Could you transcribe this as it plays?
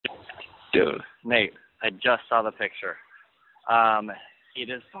Dude, Nate, I just saw the picture. It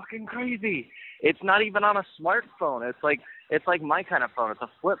is fucking crazy. It's not even on a smartphone. It's like my kind of phone. It's a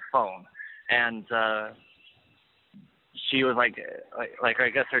flip phone. And she was like I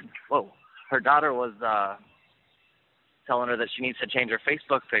guess her daughter was telling her that she needs to change her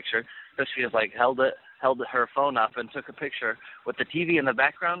Facebook picture. So she was like held her phone up and took a picture with the TV in the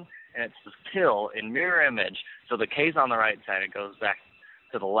background, and it's still in mirror image. So the K's on the right side, it goes back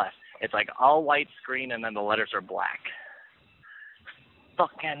to the left. It's like all white screen, and then the letters are black.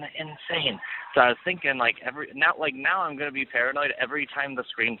 Fucking insane. So I was thinking, now I'm gonna be paranoid every time the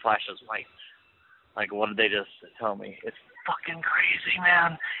screen flashes white. Like, what did they just tell me? It's fucking crazy,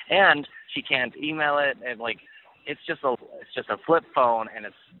 man. And she can't email it, and it's just a flip phone, and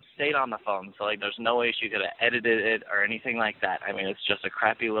it's stayed on the phone. So there's no way she could have edited it or anything like that. I mean, it's just a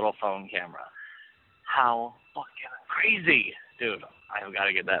crappy little phone camera. How fucking crazy, dude! I've got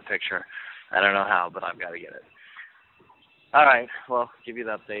to get that picture. I don't know how, but I've got to get it. All right, well, give you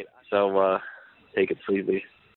the update. So take it sleazy.